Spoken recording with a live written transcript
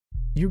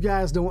You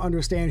guys don't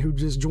understand who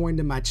just joined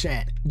in my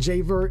chat.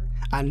 Jvert,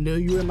 I know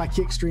you're in my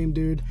kick stream,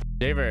 dude.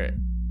 Jvert,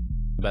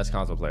 best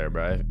console player,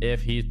 bro.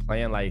 If he's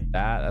playing like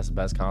that, that's the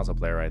best console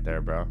player right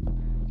there, bro.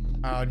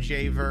 Oh,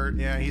 jvert,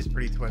 yeah, he's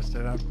pretty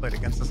twisted. I've played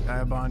against this guy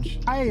a bunch.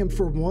 I am,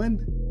 for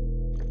one,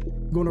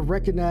 gonna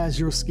recognize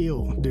your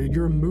skill, dude.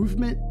 Your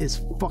movement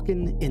is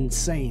fucking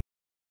insane.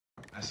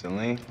 That's a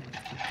link.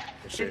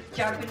 It's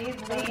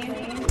Japanese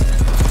lean.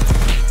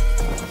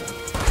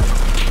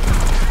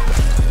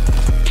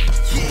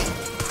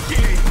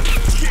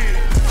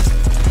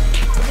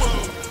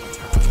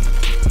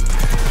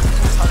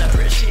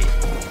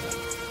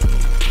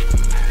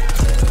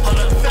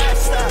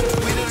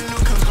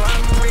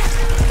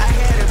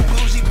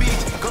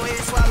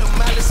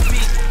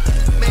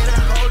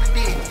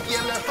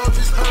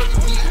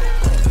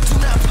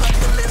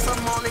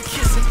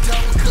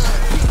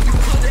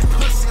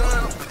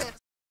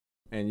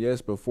 And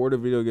yes, before the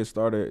video gets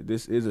started,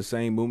 this is the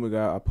same movement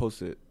guide I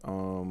posted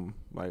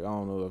like I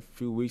don't know, a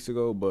few weeks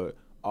ago, but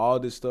all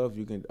this stuff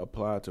you can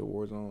apply to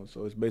Warzone.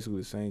 So it's basically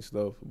the same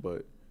stuff,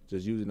 but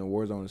just using the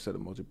Warzone instead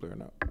of multiplayer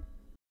now.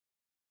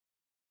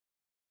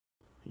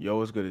 Yo,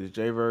 what's good? It's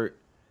jvert,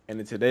 and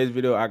in today's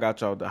video I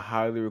got y'all the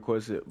highly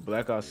requested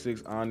Black Ops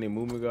 6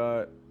 omni-movement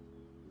guide.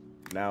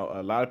 Now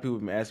a lot of people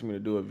have been asking me to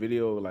do a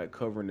video like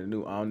covering the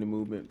new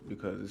omni-movement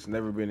because it's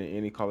never been in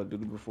any Call of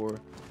Duty before.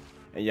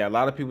 And yeah, a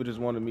lot of people just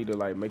wanted me to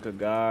like make a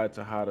guide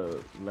to how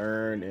to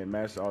learn and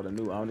master all the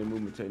new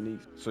omni-movement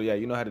techniques. So yeah,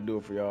 you know how to do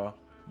it for y'all.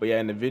 But yeah,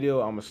 in the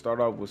video, I'm gonna start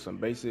off with some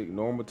basic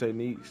normal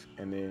techniques,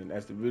 and then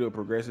as the video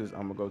progresses,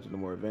 I'm gonna go to the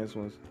more advanced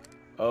ones.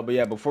 But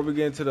yeah, before we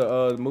get into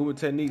the movement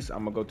techniques, I'm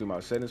gonna go through my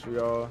settings for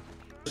y'all.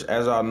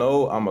 As y'all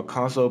know, I'm a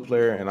console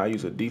player and I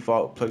use a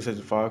default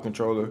PlayStation 5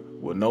 controller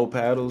with no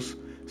paddles.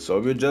 So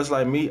if you're just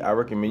like me, I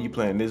recommend you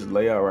playing this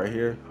layout right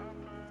here.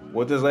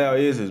 What this layout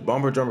is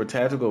bumper jumper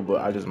tactical, but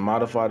I just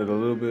modified it a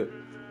little bit.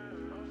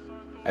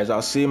 As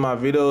y'all see in my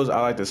videos, I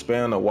like to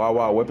spam the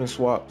wah weapon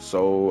swap.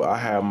 So I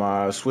have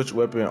my switch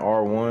weapon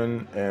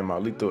R1 and my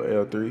lethal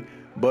L3.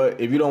 But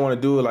if you don't want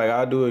to do it like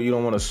I do it, you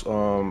don't want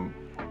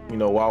to you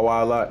know, wah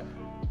a lot,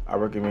 I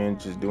recommend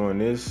just doing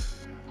this.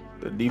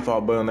 The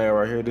default button layout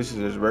right here, this is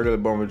just regular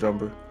bumper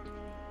jumper.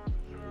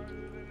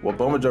 What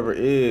bumper jumper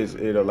is,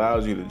 it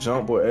allows you to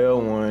jump with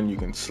L1, you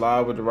can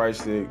slide with the right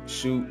stick,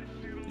 shoot.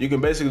 You can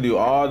basically do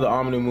all the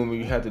omni-movement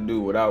you have to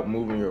do without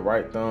moving your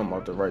right thumb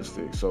off the right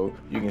stick. So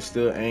you can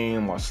still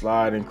aim while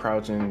sliding,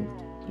 crouching,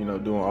 you know,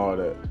 doing all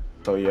that.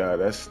 So yeah,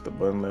 that's the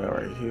button layout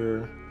right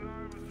here.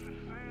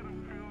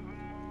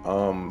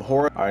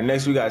 Horror. All right,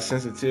 next we got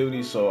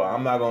sensitivity. So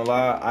I'm not gonna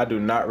lie, I do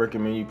not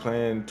recommend you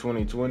playing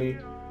 2020.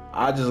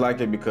 I just like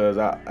it because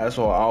that's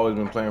what I've always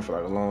been playing for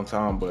like a long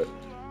time. But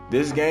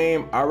this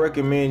game, I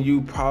recommend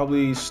you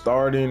probably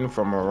starting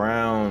from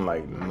around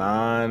like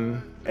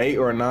 8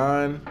 or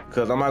 9,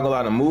 because I'm not gonna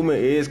lie, the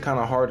movement is kind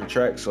of hard to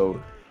track.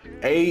 So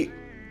 8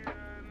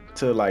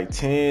 to like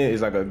 10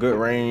 is like a good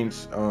range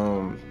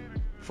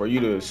for you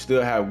to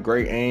still have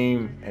great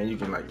aim and you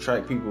can like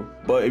track people.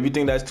 But if you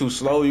think that's too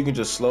slow, you can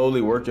just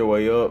slowly work your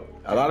way up.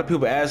 A lot of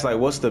people ask like,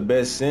 what's the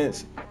best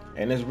sense?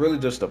 And it's really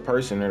just the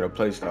person and the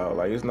playstyle.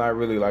 Like, it's not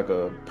really like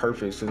a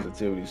perfect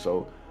sensitivity.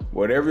 So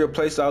whatever your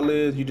playstyle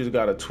is, you just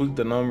gotta tweak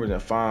the numbers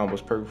and find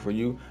what's perfect for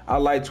you. I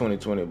like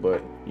 2020,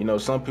 but you know,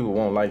 some people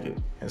won't like it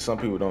and some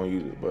people don't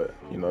use it, but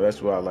you know,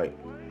 that's what I like.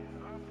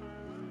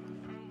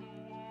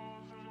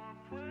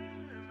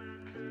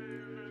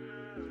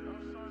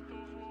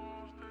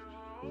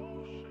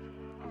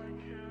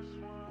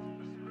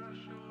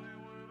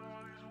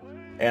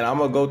 And I'm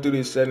gonna go through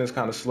these settings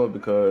kind of slow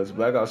because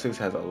Black Ops 6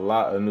 has a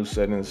lot of new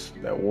settings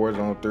that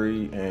Warzone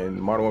 3 and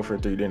Modern Warfare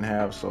 3 didn't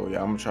have. So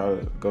yeah, I'm gonna try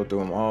to go through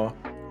them all.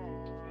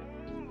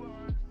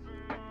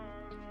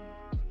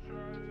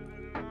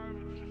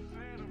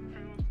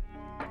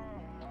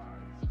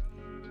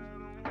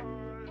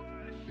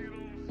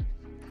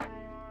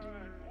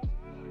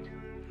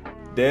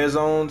 Dead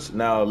zones.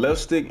 Now left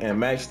stick and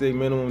max stick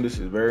minimum, this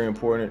is very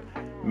important.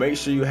 Make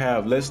sure you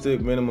have left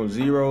stick minimum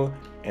 0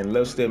 and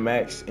left stick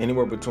max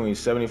anywhere between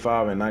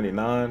 75 and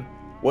 99.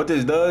 What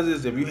this does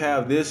is if you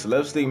have this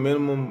left stick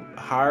minimum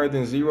higher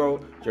than 0,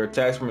 your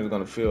attachment is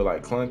going to feel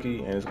like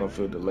clunky and it's going to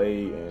feel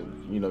delayed,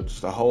 and you know,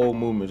 just the whole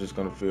movement is just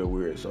going to feel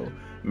weird. So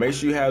make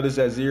sure you have this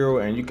at 0,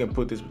 and you can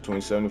put this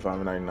between 75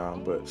 and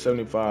 99, but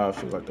 75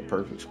 feels like the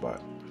perfect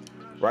spot.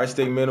 Right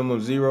stick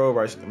minimum 0,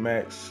 right stick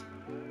max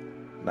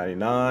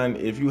 99.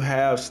 If you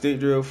have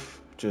stick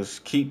drift,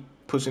 just keep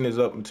pushing this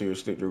up until your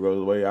stick drift goes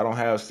away. I don't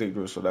have stick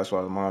drift, so that's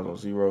why mine's on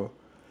 0.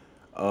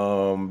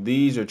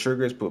 These are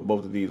triggers, put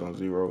both of these on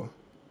 0.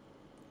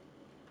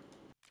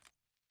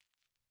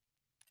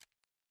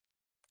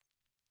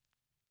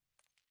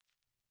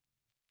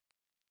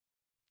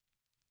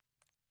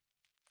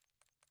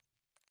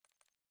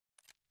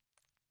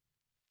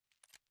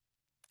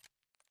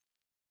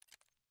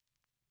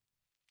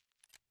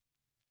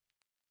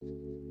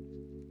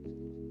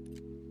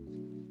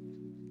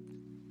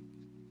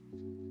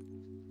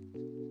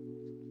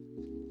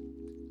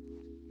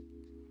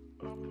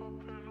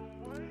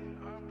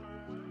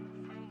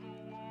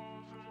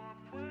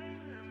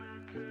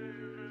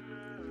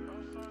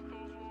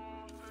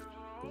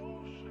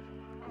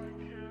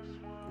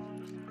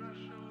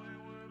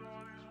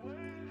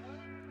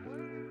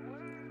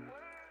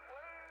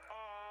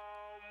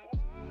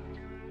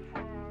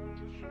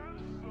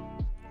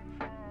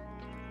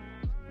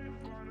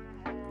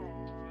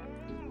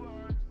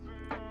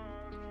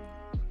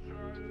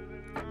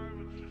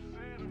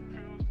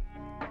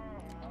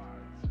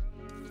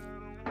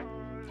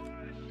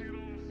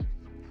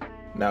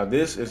 Now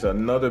this is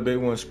another big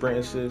one, sprint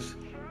assist.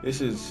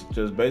 This is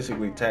just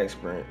basically tac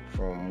sprint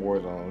from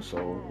Warzone. So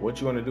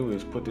what you want to do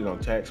is put this on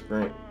tac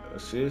sprint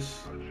assist.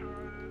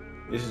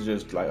 This is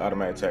just like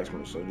automatic tac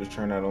sprint. So just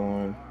turn that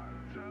on.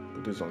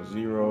 Put this on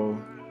 0.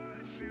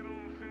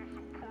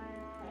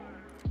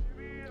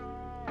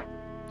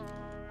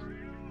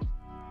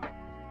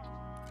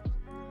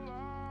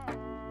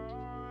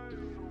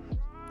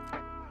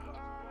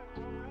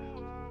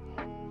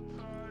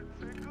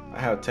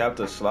 I have tapped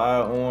the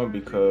slide on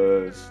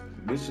because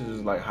this is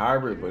just like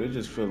hybrid, but it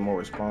just feels more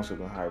responsive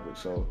than hybrid.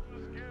 So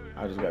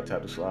I just got to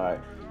tap the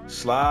slide.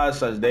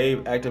 Slide /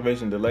 Dave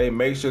activation delay.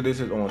 Make sure this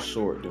is on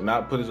short. Do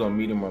not put this on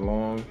medium or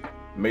long.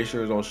 Make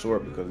sure it's on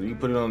short, because if you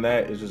put it on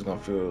that, it's just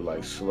gonna feel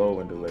like slow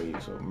and delayed.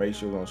 So make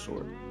sure it's on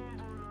short.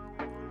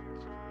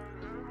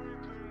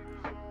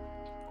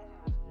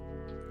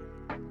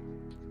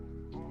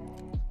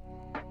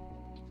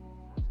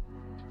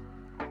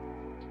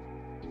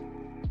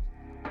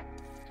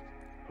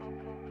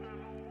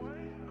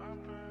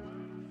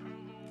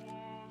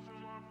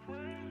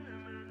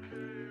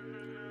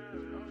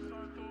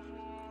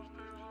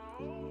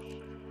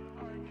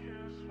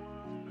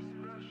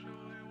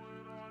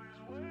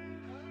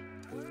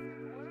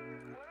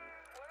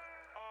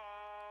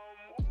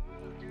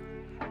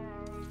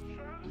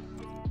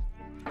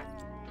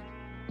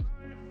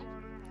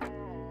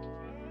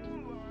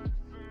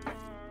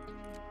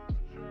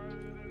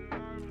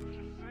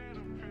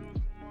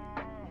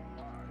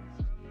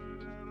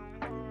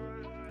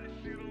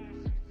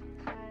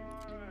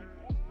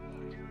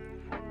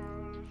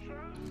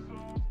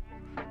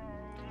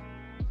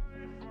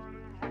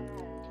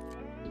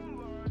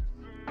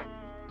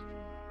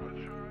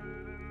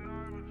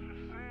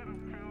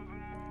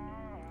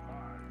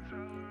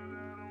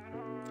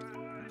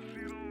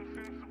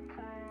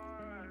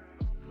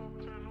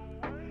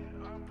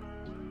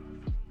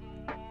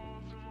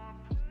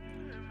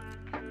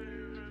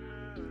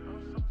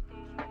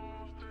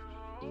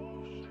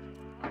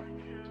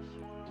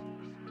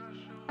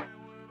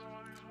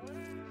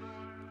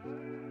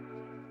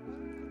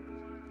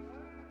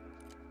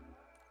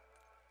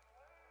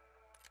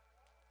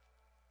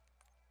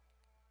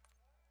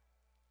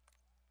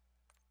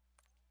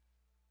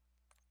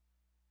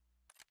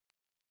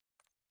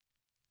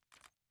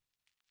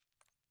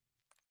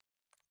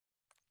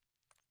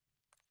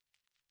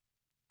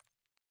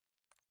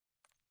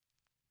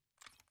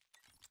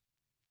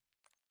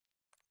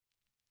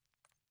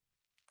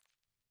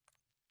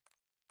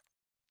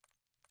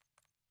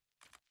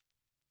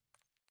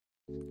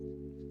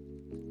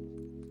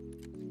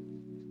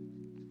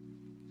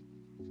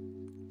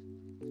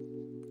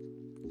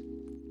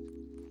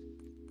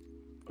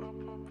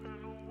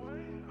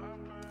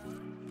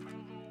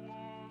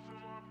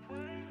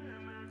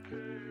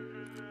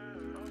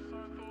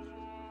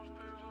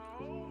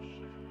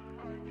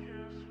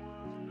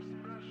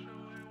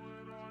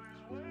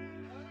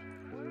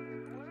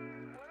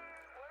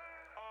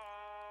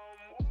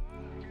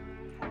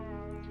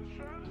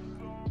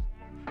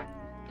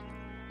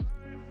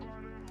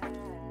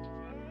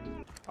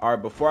 All right,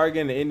 before I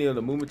get into any of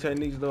the movement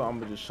techniques though, I'm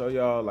gonna just show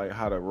y'all like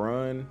how to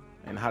run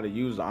and how to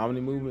use the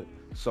omni-movement.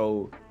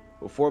 So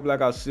before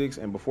Black Ops 6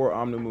 and before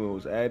omni-movement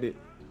was added,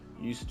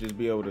 you used to just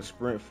be able to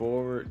sprint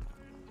forward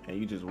and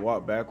you just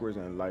walk backwards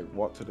and like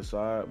walk to the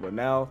side. But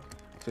now,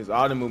 since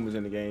omni-movement's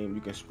in the game,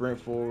 you can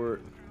sprint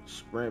forward,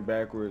 sprint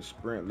backwards,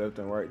 sprint left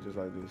and right, just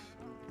like this.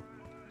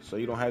 So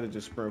you don't have to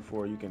just sprint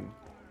forward. You can.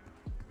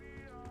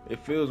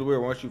 It feels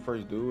weird once you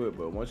first do it,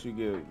 but once you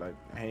get like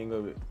hang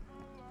of it,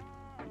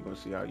 you're gonna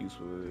see how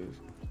useful it is.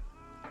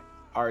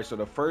 All right, so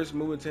the first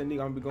movement technique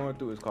I'm gonna be going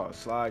through is called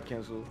slide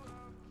cancel.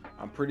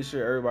 I'm pretty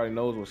sure everybody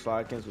knows what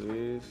slide cancel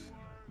is,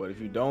 but if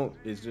you don't,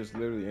 it's just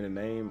literally in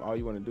the name. All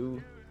you want to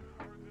do,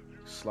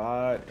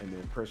 slide and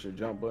then press your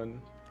jump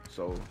button.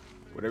 So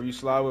whatever you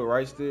slide with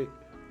right stick,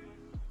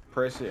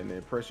 press it and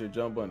then press your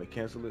jump button to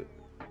cancel it.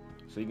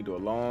 So you can do a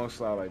long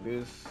slide like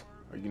this,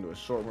 or you can do a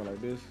short one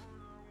like this.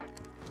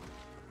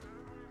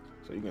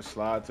 So you can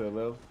slide to the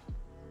left,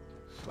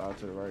 slide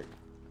to the right,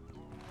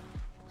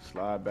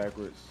 slide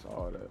backwards,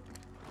 all that.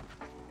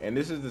 And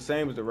this is the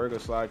same as the regular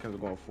slide cancel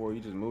going forward.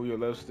 You just move your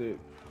left stick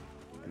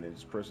and then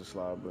just press the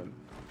slide button.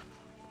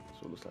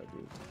 So it looks like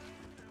this.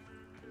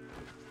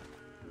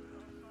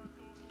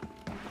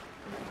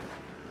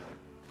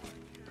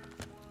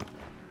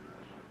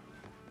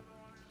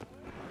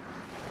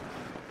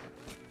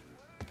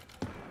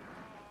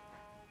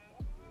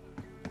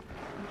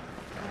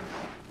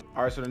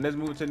 All right, so the next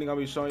movement technique I'll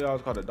be showing y'all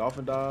is called the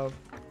dolphin dive.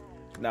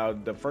 Now,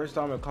 the first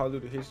time in Call of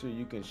Duty history,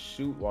 you can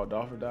shoot while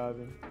dolphin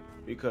diving,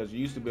 because you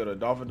used to be able to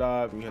dolphin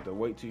dive and you had to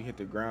wait till you hit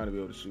the ground to be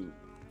able to shoot.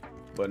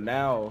 But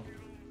now,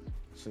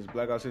 since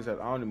Black Ops 6 has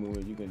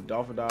omni-movement, you can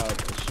dolphin dive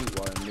and shoot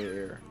while in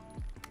mid-air.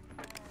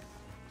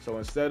 So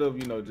instead of,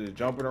 you know, just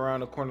jumping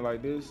around the corner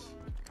like this,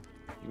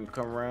 you can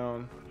come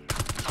around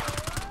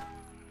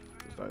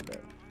just like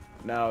that.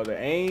 Now, the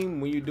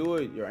aim, when you do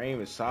it, your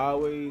aim is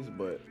sideways,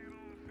 but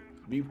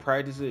if you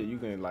practice it, you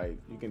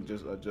can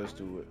just adjust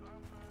to it,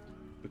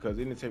 because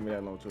it didn't take me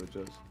that long to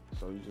adjust.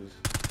 So you just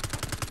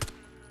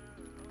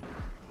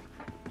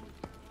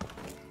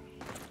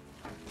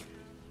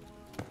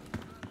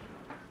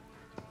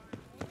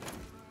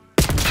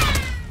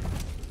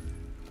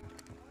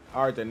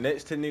All right, the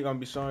next technique I'm gonna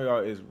be showing y'all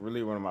is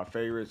really one of my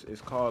favorites.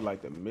 It's called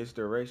like the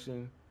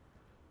misdirection.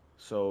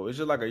 So it's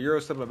just like a Euro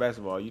step in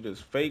basketball. You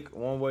just fake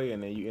one way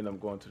and then you end up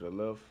going to the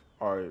left,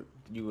 or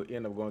you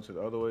end up going to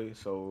the other way.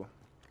 So,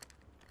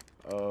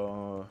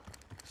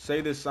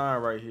 say this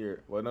sign right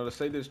here. Well, no,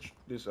 say this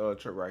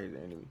truck right here is the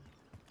enemy.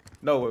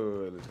 No,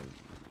 wait, listen.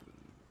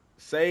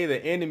 Say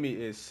the enemy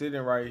is sitting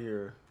right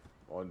here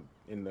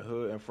in the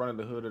hood, in front of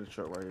the hood of the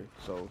truck right here.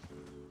 So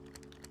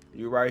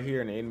you right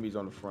here and the enemy's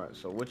on the front.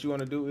 So what you want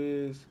to do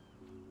is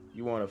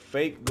you want to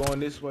fake going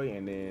this way,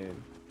 and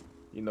then,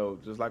 you know,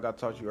 just like I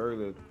taught you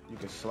earlier, you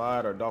can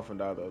slide or dolphin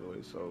dive the other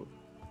way. So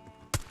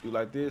do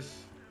like this.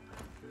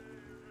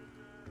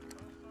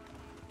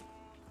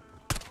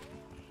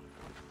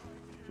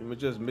 You're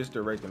just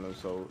misdirecting them.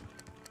 So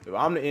if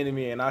I'm the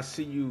enemy and I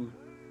see you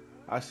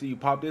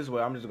pop this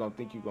way, I'm just gonna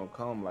think you're gonna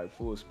come like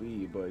full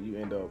speed, but you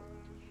end up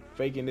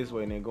faking this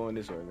way and then going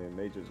this way, and then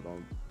they just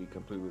gonna be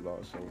completely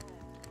lost. So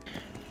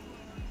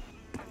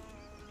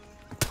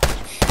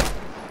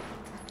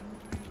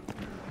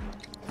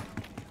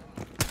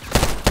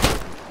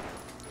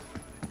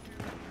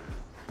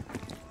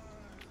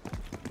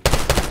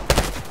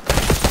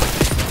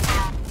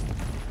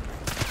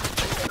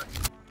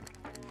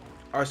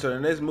alright, so the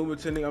next movement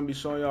technique I'm gonna be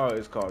showing y'all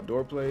is called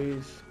door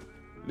plays.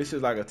 This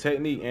is like a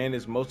technique and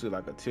it's mostly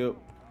like a tip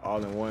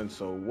all in one.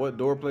 So what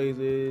door plays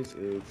is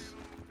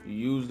you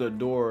use the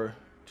door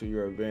to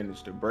your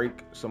advantage to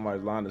break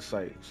somebody's line of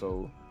sight.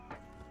 So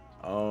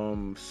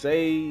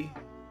say,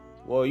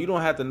 well, you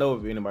don't have to know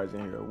if anybody's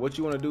in here. What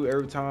you want to do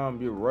every time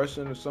you're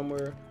rushing or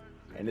somewhere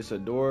and it's a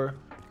door,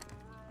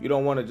 you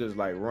don't want to just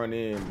like run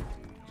in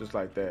just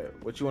like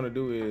that. What you want to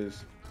do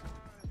is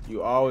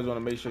you always want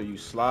to make sure you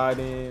slide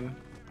in.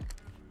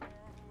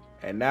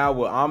 And now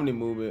with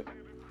omni-movement,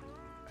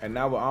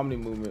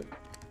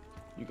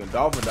 you can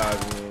dolphin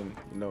dive in,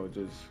 you know,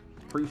 just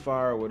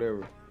pre-fire or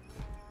whatever.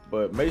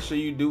 But make sure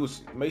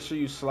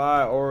you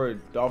slide or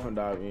dolphin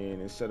dive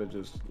in instead of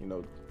just, you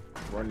know,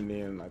 running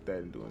in like that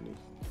and doing this.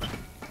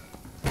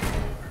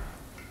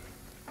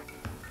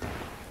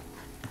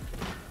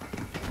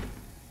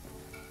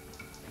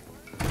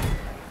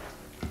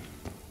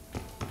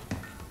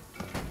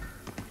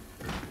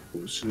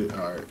 Oh shit,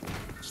 all right.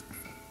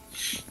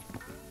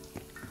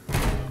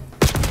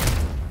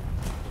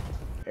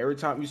 Every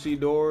time you see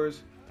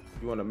doors,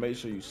 you want to make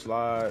sure you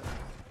slide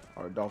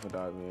or dolphin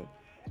dive in.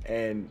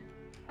 And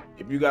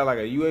if you got like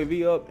a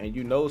UAV up and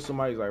you know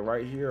somebody's like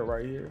right here or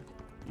right here,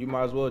 you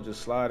might as well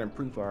just slide and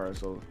pre-fire.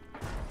 So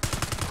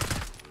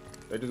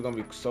they're just gonna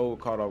be so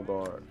caught off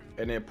guard.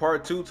 And then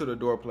part 2 to the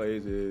door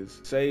plays is,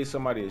 say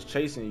somebody is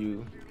chasing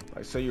you,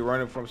 like say you're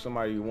running from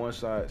somebody, you one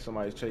shot,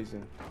 somebody's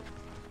chasing.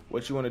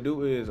 What you want to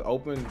do is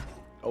open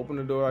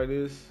the door like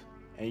this,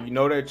 and you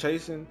know they're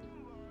chasing.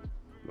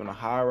 You're gonna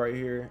hide right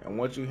here, and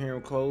once you hear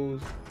them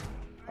close,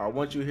 or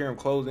once you hear them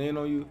close in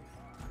on you,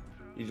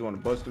 you just want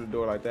to bust through the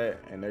door like that,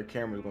 and their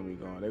camera's gonna be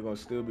gone. They're gonna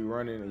still be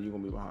running, and you're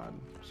gonna be behind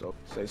them. So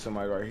say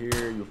somebody right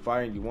here, you're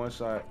fighting, you one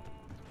shot,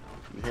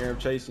 you hear them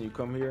chasing, you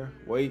come here,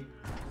 wait,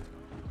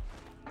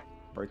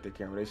 break their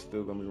camera. They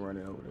still gonna be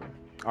running over there.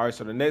 All right,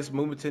 so the next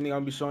movement technique I'm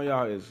gonna be showing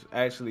y'all is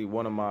actually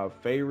one of my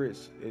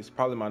favorites. It's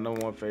probably my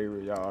 #1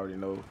 favorite. Y'all already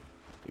know.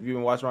 If you've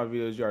been watching my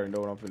videos, you already know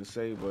what I'm finna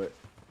say, but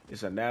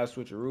it's a nahv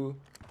switcheroo.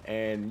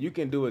 And you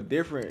can do it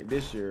different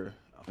this year.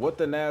 What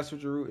the nahv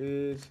switcheroo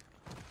is,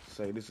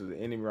 say this is the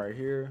enemy right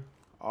here.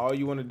 All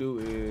you want to do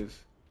is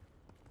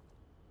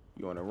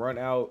you want to run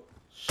out,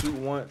 shoot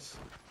once,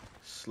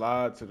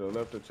 slide to the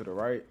left or to the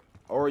right,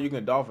 or you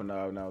can dolphin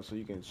dive now. So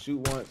you can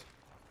shoot once,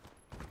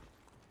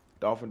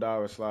 dolphin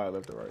dive, or slide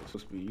left or right. So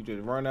speed. You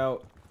just run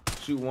out,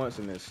 shoot once,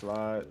 and then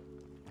slide.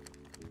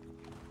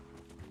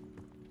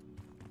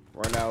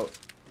 Run out.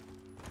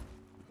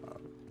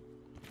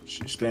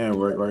 She's standing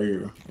right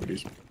here with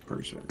this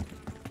person.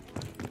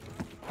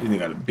 This nigga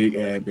got a big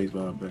ass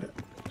baseball bat.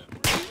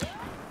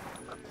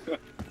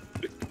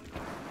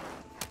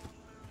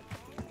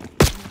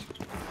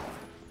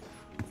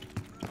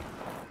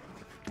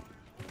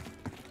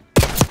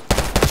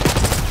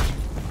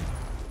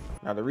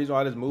 Now the reason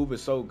why this move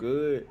is so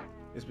good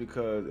is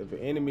because if an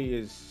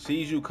enemy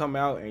sees you come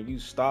out and you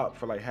stop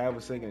for like half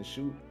a second and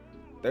shoot,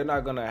 they're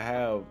not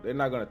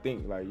gonna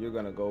think like you're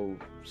gonna go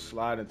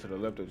slide into the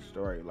left or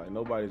the right. Like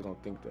nobody's gonna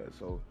think that.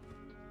 So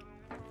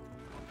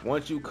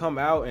once you come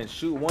out and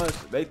shoot once,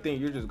 they think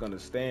you're just gonna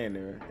stand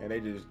there, and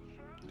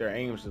their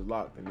aim's is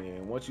locked. And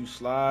then once you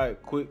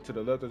slide quick to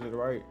the left or to the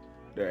right,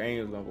 their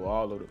aim is gonna go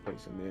all over the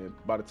place. And then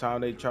by the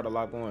time they try to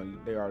lock on,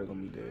 they already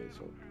gonna be dead.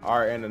 So all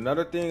right, and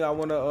another thing I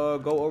wanna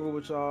go over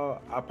with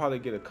y'all, I probably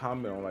get a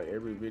comment on like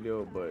every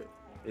video, but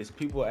it's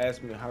people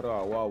ask me how do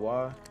I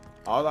wah.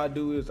 All I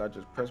do is I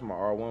just press my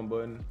R1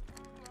 button,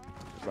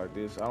 just like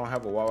this. I don't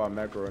have a wah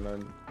macro or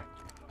nothing.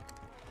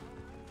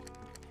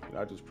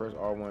 I just press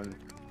R1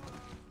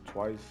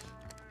 twice.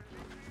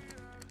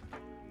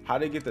 How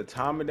they get the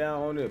timing down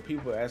on it,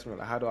 people ask me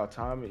like, how do I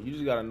time it? You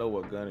just gotta know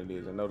what gun it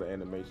is and know the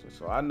animation.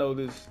 So I know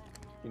this,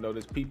 you know,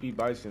 this PP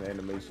Bison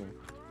animation.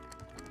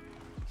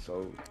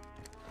 So you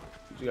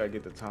just gotta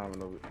get the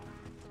timing of it.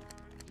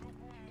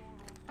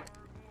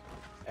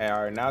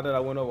 All right, now that I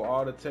went over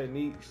all the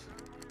techniques,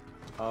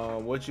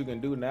 what you can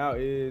do now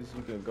is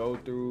you can go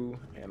through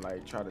and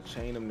like try to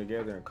chain them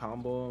together and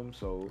combo them.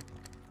 So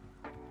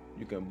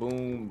you can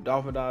boom,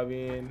 dolphin dive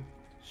in,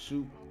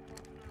 shoot,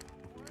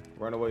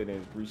 run away,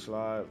 then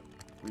re-slide,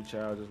 reach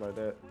out just like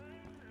that,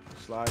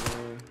 slide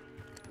in,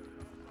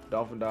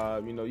 dolphin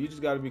dive. You know, you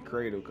just got to be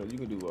creative because you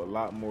can do a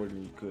lot more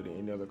than you could in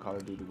any other Call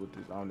of Duty with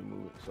this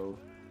Omni-movement. So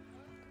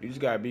you just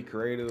got to be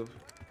creative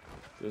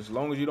as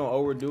long as you don't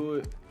overdo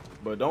it,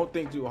 but don't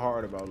think too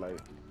hard about like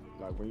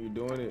when you're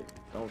doing it.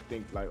 Don't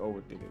think like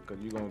overthink it,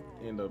 because you're gonna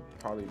end up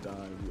probably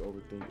dying if you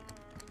overthink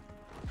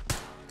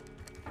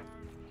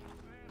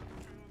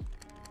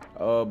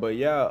it. But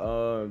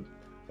yeah,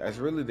 that's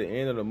really the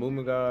end of the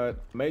movement guide.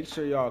 Make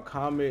sure y'all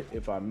comment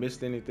if I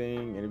missed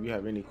anything, and if you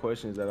have any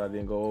questions that I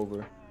didn't go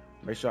over,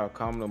 make sure y'all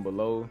comment them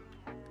below.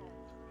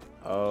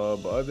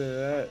 But other than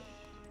that,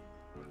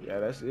 yeah,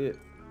 that's it.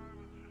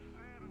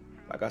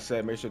 Like I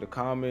said, make sure to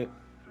comment,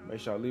 make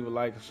sure y'all leave a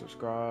like and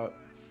subscribe.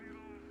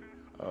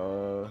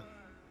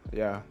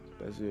 Yeah,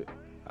 that's it.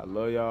 I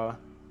love y'all.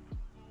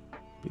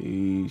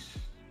 Peace.